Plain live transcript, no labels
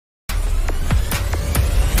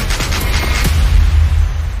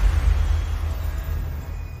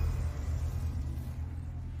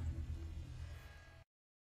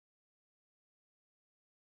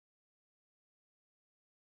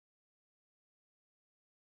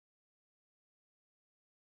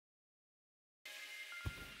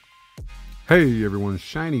Hey everyone,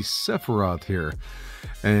 Shiny Sephiroth here,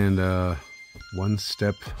 and one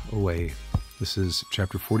step away. This is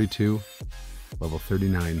chapter 42, level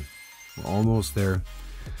 39. We're almost there.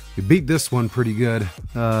 We beat this one pretty good.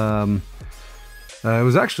 It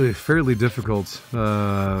was actually fairly difficult.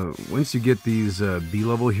 Once you get these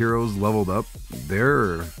B-level heroes leveled up,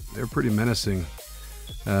 they're pretty menacing.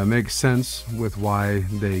 Makes sense with why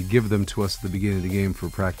they give them to us at the beginning of the game for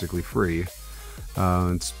practically free.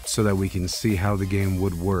 So that we can see how the game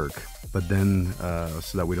would work, but then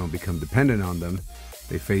so that we don't become dependent on them,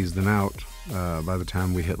 they phase them out by the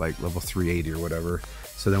time we hit like level 380 or whatever.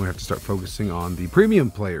 So then we have to start focusing on the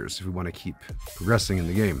premium players if we want to keep progressing in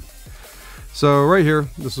the game. So right here,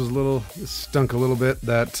 this stunk a little bit.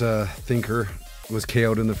 That Thinker was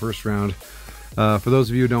KO'd in the first round. For those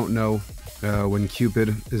of you who don't know, when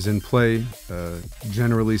Cupid is in play,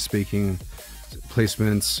 generally speaking,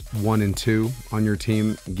 placements 1 and 2 on your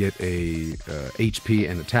team get a HP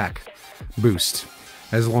and attack boost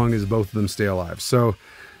as long as both of them stay alive. So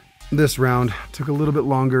this round took a little bit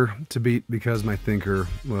longer to beat because my Thinker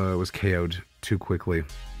was KO'd too quickly,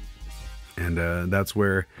 and that's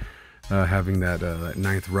where having that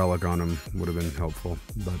 9th relic on him would have been helpful.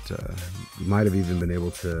 But we might have even been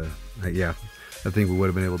able to, yeah, I think we would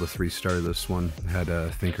have been able to 3-star this one had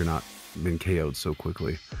Thinker not been KO'd so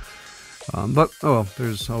quickly. But, oh well,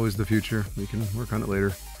 there's always the future. We can work on it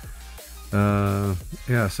later.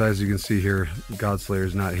 Yeah, so as you can see here,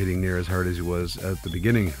 Godslayer's not hitting near as hard as he was at the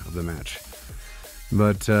beginning of the match.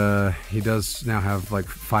 But he does now have like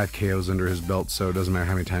 5 KOs under his belt, so it doesn't matter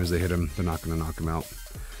how many times they hit him, they're not going to knock him out.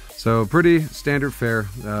 So pretty standard fare,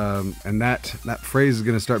 and that phrase is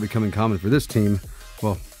going to start becoming common for this team.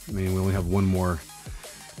 Well, I mean, we only have one more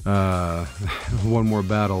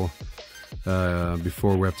battle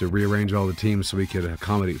before we have to rearrange all the teams so we could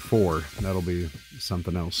accommodate 4. That'll be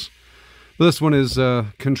something else. But this one is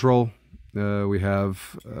Control. We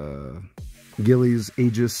have Gillies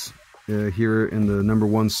Aegis here in the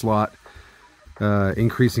 #1 slot,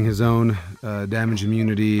 increasing his own damage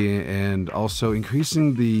immunity and also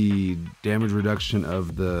increasing the damage reduction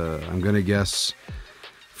of the, I'm gonna guess,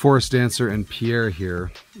 Forest Dancer and Pierre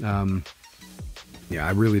here. Yeah,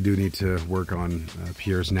 I really do need to work on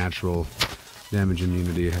Pierre's natural damage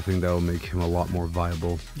immunity. I think that will make him a lot more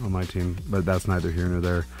viable on my team, but that's neither here nor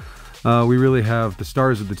there. We really have the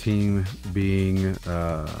stars of the team being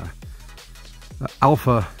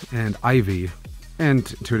Alpha and Ivy, and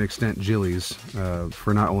to an extent Gillies,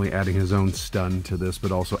 for not only adding his own stun to this,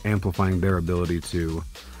 but also amplifying their ability to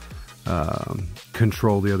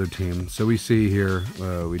control the other team. So we see here,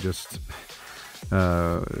 we just,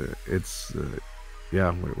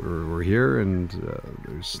 yeah, we're here, and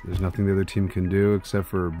there's nothing the other team can do except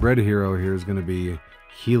for Bread Hero here is going to be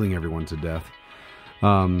healing everyone to death.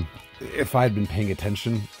 If I had been paying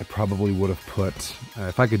attention, I probably would have put,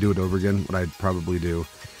 if I could do it over again, what I'd probably do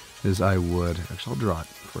is I would, actually I'll draw it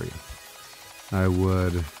for you. I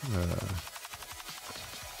would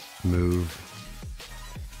move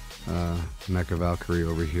Mecha Valkyrie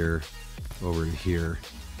over here to here,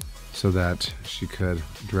 so that she could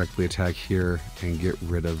directly attack here and get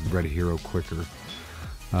rid of Red Hero quicker.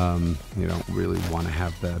 You don't really want to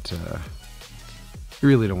have that, you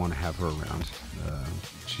really don't want to have her around.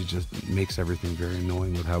 She just makes everything very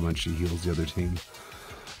annoying with how much she heals the other team.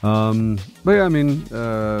 But yeah, I mean,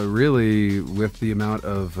 really, with the amount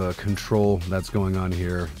of control that's going on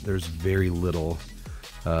here, there's very little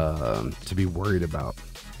to be worried about.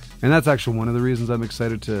 And that's actually one of the reasons I'm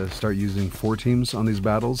excited to start using 4 teams on these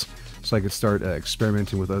battles, so I could start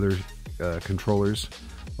experimenting with other controllers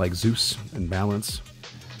like Zeus and Balance.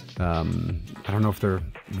 I don't know if they're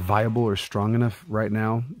viable or strong enough right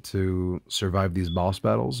now to survive these boss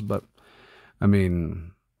battles, but I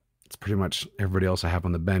mean, it's pretty much everybody else I have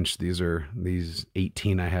on the bench. These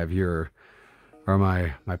 18 I have here are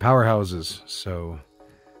my powerhouses, so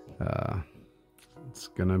it's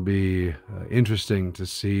gonna be interesting to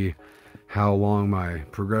see how long my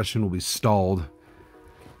progression will be stalled,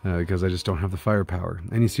 because I just don't have the firepower.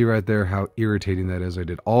 And you see right there how irritating that is. I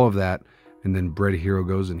did all of that, and then Bread Hero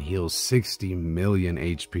goes and heals 60 million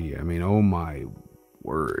HP. I mean, oh my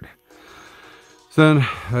word. So then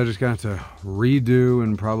I just got to redo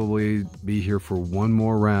and probably be here for one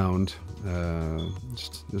more round.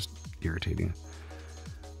 Just irritating.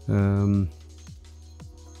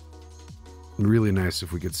 Really nice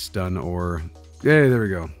if we could stun or, yeah, there we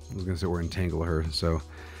go. I was gonna say or entangle her. So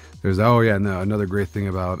there's, oh yeah, no, another great thing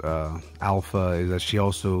about Alpha is that she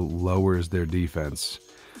also lowers their defense.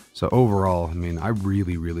 So overall, I mean, I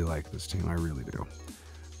really like this team. I really do.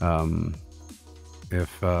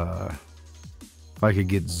 If I could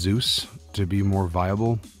get Zeus to be more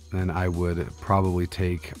viable, then I would probably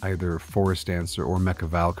take either Forest Dancer or Mecha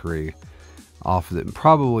Valkyrie off of it.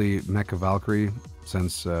 Probably Mecha Valkyrie,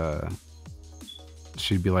 since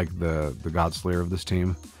she'd be like the God Slayer of this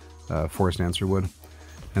team. Forest Dancer would.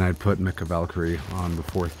 And I'd put Mecha Valkyrie on the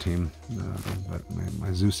 4th team. But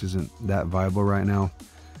my Zeus isn't that viable right now.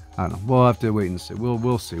 I don't know. We'll have to wait and see.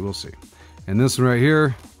 We'll see. And this one right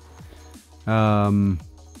here, yeah,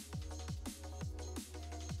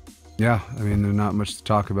 I mean, there's not much to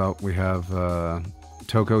talk about. We have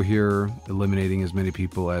Toko here eliminating as many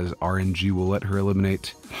people as RNG will let her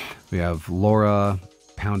eliminate. We have Laura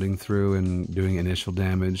pounding through and doing initial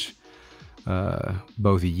damage.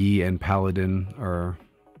 Both Yi and Paladin are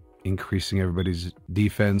increasing everybody's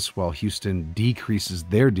defense, while Houston decreases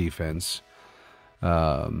their defense.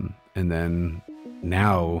 And then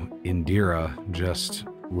now Indira just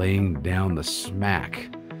laying down the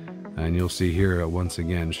smack. And you'll see here once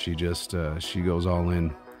again, she just she goes all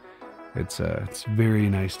in. It's very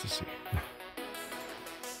nice to see.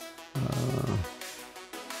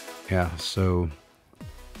 Yeah. So,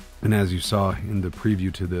 and as you saw in the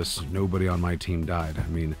preview to this, nobody on my team died. I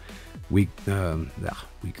mean, week 3,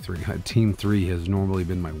 Team 3 has normally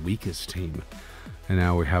been my weakest team, and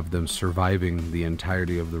now we have them surviving the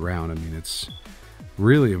entirety of the round. I mean, it's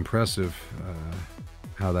really impressive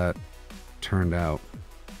how that turned out.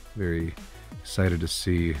 Very excited to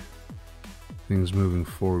see things moving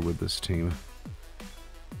forward with this team.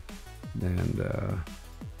 And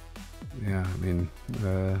yeah, I mean,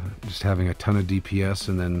 just having a ton of DPS,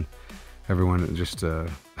 and then everyone just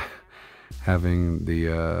having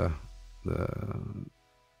the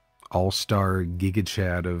all-star Giga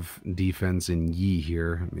Chad of defense in Yi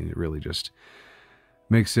here. I mean, it really just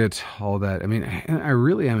makes it all that. I mean, I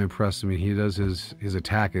really am impressed. I mean, he does his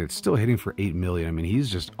attack, and it's still hitting for 8 million. I mean, he's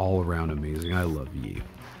just all around amazing. I love Yi.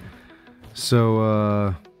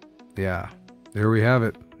 So, yeah, there we have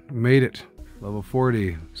it. Made it. Level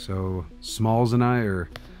 40. So, Smalls and I are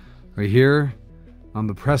right here on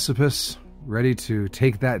the precipice, ready to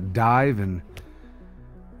take that dive. And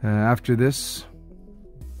after this,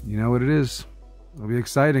 you know what it is. It'll be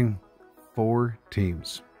exciting. 4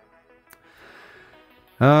 teams.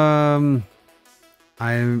 I'm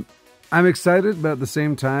excited, but at the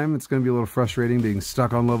same time, it's going to be a little frustrating being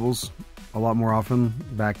stuck on levels a lot more often.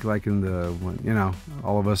 Back like in the, you know,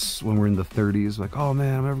 all of us when we're in the 30s, like, oh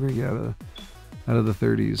man, I'm never going to get out of the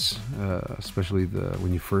 30s, especially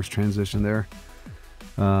when you first transition there.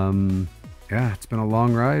 Yeah, it's been a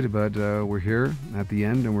long ride, but we're here at the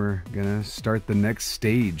end, and we're going to start the next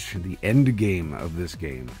stage, the end game of this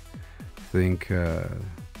game. I think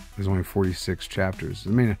there's only 46 chapters. I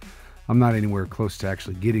mean, I'm not anywhere close to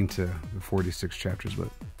actually getting to the 46 chapters, but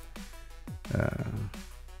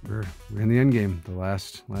we're in the end game, the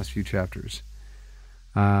last few chapters.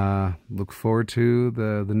 Look forward to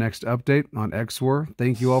the next update on X-War.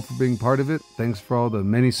 Thank you all for being part of it. Thanks for all the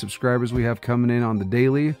many subscribers we have coming in on the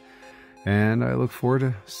daily. And I look forward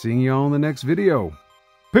to seeing you all in the next video.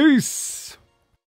 Peace!